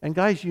 And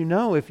guys, you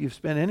know, if you've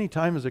spent any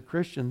time as a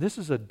Christian, this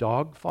is a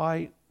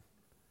dogfight.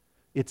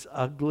 It's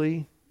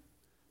ugly.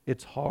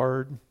 It's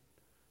hard.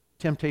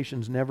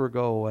 Temptations never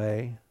go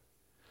away.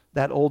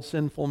 That old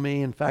sinful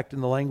me, in fact,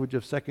 in the language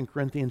of 2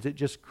 Corinthians, it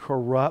just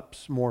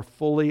corrupts more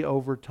fully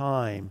over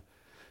time.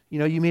 You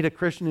know, you meet a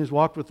Christian who's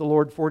walked with the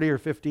Lord 40 or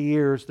 50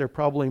 years, they're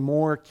probably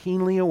more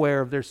keenly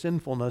aware of their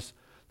sinfulness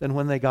than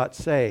when they got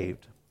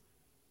saved.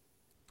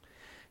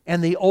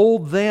 And the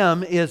old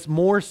them is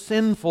more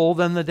sinful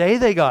than the day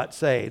they got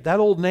saved. That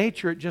old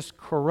nature, it just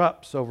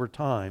corrupts over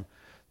time.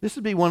 This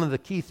would be one of the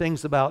key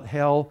things about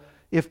hell.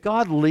 If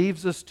God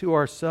leaves us to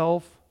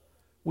ourselves,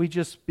 we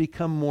just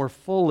become more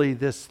fully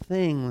this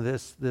thing,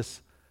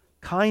 this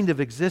kind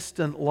of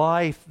existent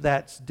life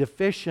that's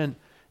deficient,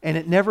 and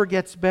it never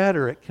gets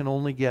better. It can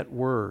only get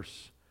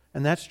worse.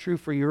 And that's true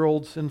for your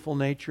old sinful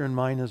nature and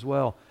mine as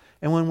well.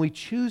 And when we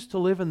choose to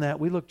live in that,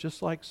 we look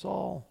just like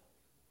Saul.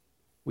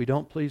 We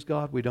don't please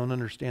God. We don't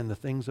understand the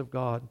things of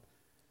God.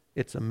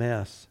 It's a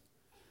mess.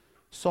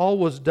 Saul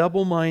was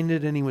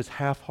double-minded and he was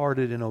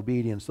half-hearted in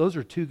obedience. Those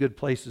are two good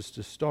places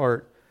to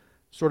start,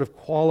 sort of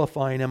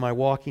qualifying, am I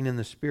walking in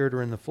the Spirit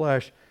or in the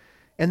flesh?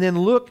 And then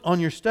look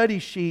on your study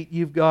sheet,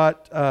 you've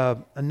got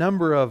a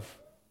number of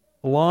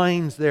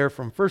lines there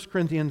from 1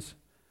 Corinthians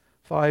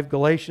 5,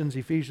 Galatians,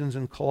 Ephesians,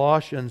 and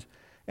Colossians.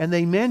 And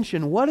they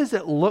mention, what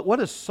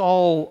does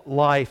Saul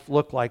life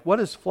look like? What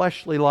does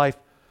fleshly life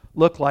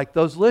look like?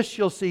 Those lists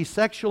you'll see,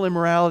 sexual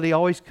immorality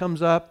always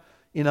comes up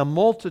in a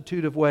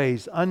multitude of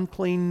ways.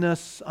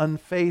 Uncleanness,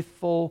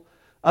 unfaithful.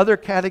 Other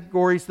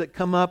categories that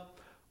come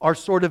up are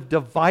sort of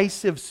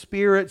divisive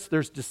spirits.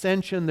 There's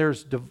dissension,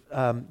 there's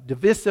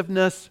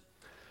divisiveness,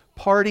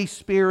 party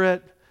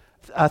spirit.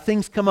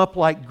 Things come up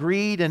like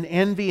greed and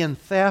envy and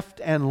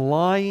theft and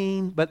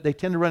lying, but they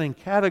tend to run in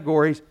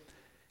categories.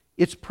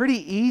 It's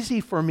pretty easy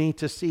for me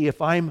to see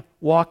if I'm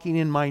walking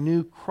in my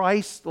new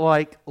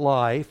Christ-like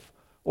life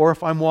or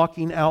if I'm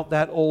walking out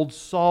that old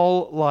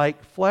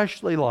Saul-like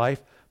fleshly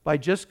life by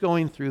just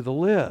going through the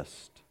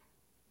list.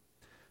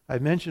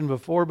 I've mentioned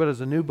before, but as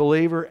a new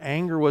believer,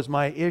 anger was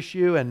my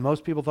issue, and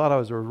most people thought I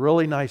was a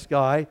really nice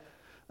guy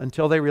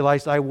until they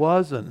realized I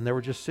wasn't. And there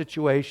were just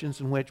situations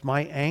in which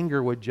my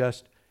anger would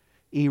just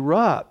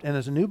erupt. And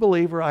as a new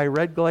believer, I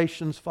read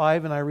Galatians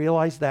 5 and I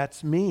realized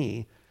that's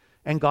me.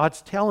 And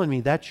God's telling me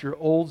that's your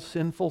old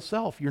sinful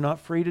self. You're not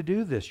free to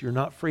do this. You're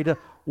not free to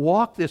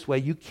walk this way.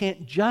 You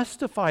can't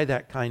justify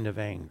that kind of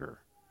anger,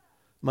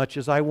 much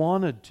as I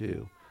wanted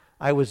to.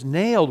 I was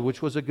nailed,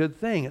 which was a good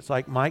thing. It's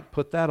like, Mike,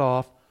 put that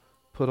off.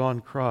 Put on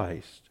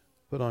Christ.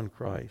 Put on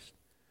Christ.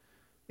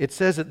 It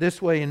says it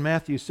this way in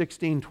Matthew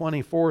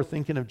 16:24,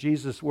 thinking of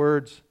Jesus'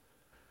 words,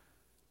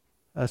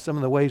 some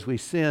of the ways we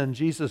sin.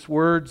 Jesus'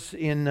 words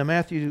in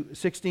Matthew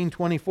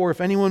 16:24, if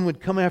anyone would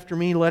come after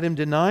me, let him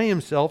deny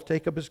himself,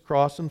 take up his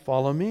cross and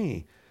follow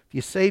me. If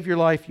you save your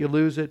life, you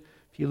lose it.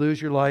 If you lose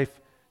your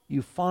life,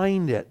 you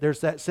find it.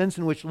 There's that sense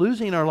in which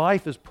losing our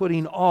life is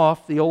putting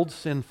off the old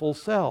sinful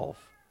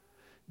self.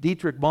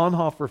 Dietrich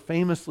Bonhoeffer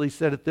famously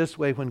said it this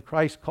way, when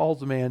Christ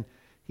calls a man,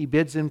 he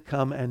bids him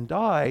come and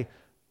die.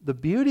 The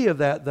beauty of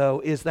that,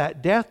 though, is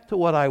that death to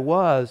what I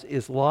was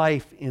is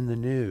life in the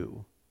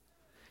new.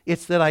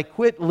 It's that I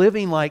quit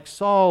living like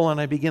Saul and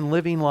I begin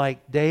living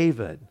like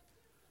David.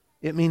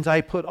 It means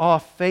I put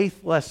off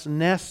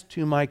faithlessness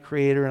to my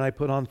Creator and I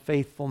put on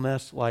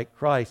faithfulness like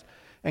Christ.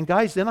 And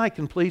guys, then I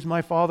can please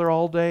my Father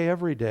all day,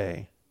 every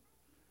day.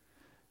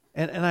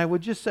 And I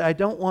would just say, I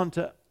don't want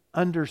to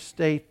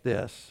understate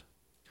this.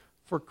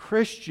 For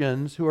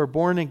Christians who are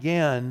born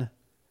again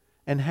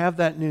and have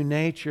that new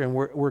nature and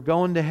we're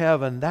going to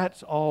heaven,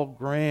 that's all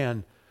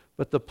grand.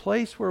 But the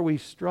place where we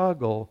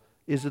struggle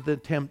is the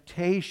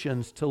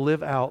temptations to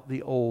live out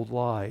the old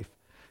life.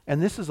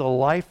 And this is a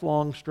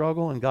lifelong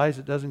struggle, and guys,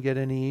 it doesn't get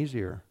any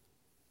easier.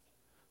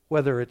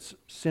 Whether it's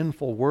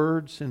sinful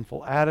words,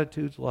 sinful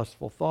attitudes,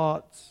 lustful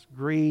thoughts,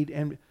 greed,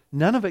 and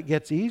none of it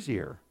gets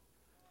easier.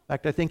 In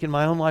fact, I think in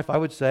my own life I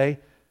would say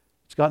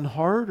it's gotten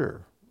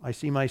harder. I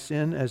see my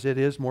sin as it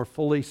is, more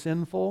fully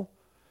sinful,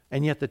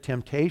 and yet the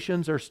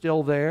temptations are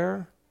still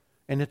there,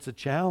 and it's a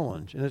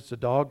challenge, and it's a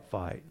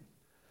dogfight.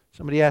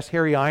 Somebody asked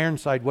Harry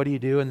Ironside, what do you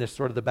do in this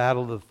sort of the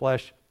battle of the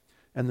flesh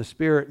and the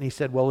spirit? And he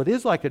said, well, it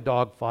is like a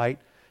dogfight,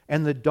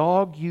 and the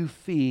dog you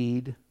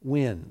feed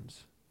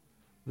wins.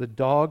 The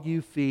dog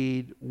you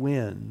feed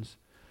wins.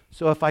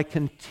 So if I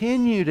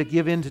continue to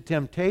give in to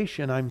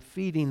temptation, I'm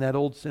feeding that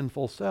old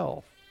sinful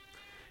self.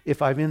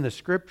 If I'm in the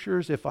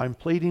Scriptures, if I'm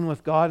pleading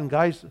with God, and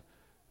guys,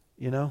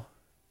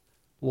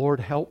 Lord,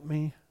 help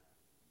me.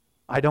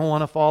 I don't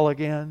want to fall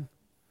again.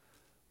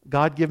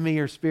 God, give me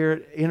your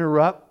Spirit.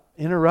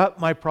 Interrupt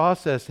my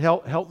process.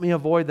 Help me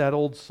avoid that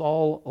old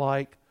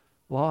Saul-like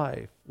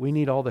life. We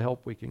need all the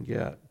help we can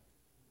get.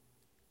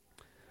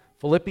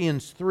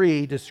 Philippians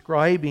 3,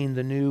 describing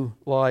the new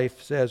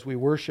life, says, we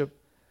worship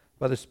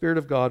by the Spirit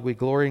of God, we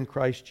glory in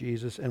Christ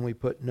Jesus, and we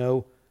put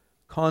no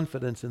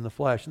confidence in the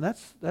flesh. And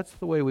that's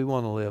the way we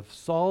want to live.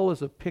 Saul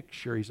is a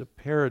picture, he's a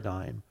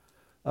paradigm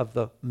of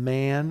the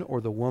man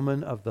or the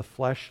woman of the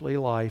fleshly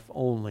life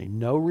only.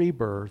 No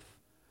rebirth,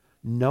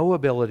 no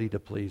ability to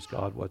please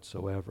God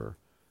whatsoever.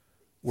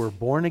 We're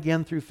born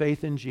again through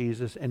faith in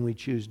Jesus, and we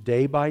choose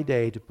day by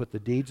day to put the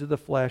deeds of the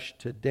flesh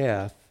to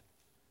death,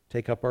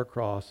 take up our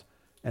cross,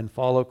 and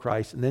follow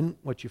Christ. And then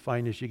what you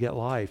find is you get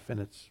life, and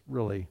it's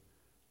really,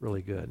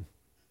 really good.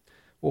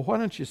 Well, why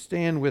don't you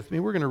stand with me?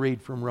 We're going to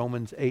read from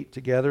Romans 8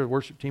 together. The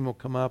worship team will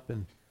come up,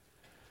 and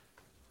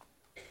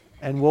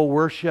we'll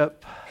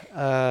worship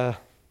and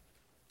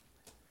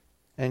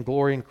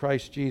glory in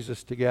Christ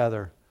Jesus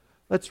together.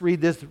 Let's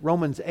read this,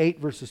 Romans 8,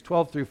 verses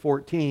 12 through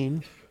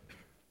 14.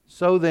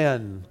 So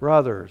then,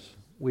 brothers,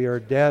 we are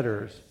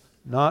debtors,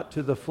 not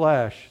to the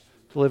flesh,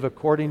 to live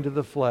according to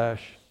the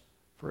flesh.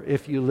 For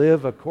if you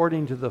live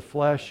according to the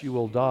flesh, you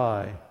will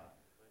die.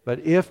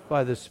 But if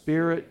by the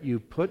Spirit you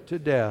put to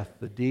death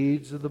the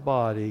deeds of the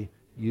body,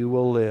 you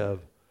will live.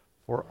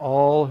 For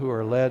all who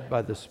are led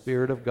by the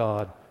Spirit of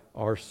God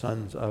are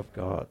sons of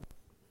God.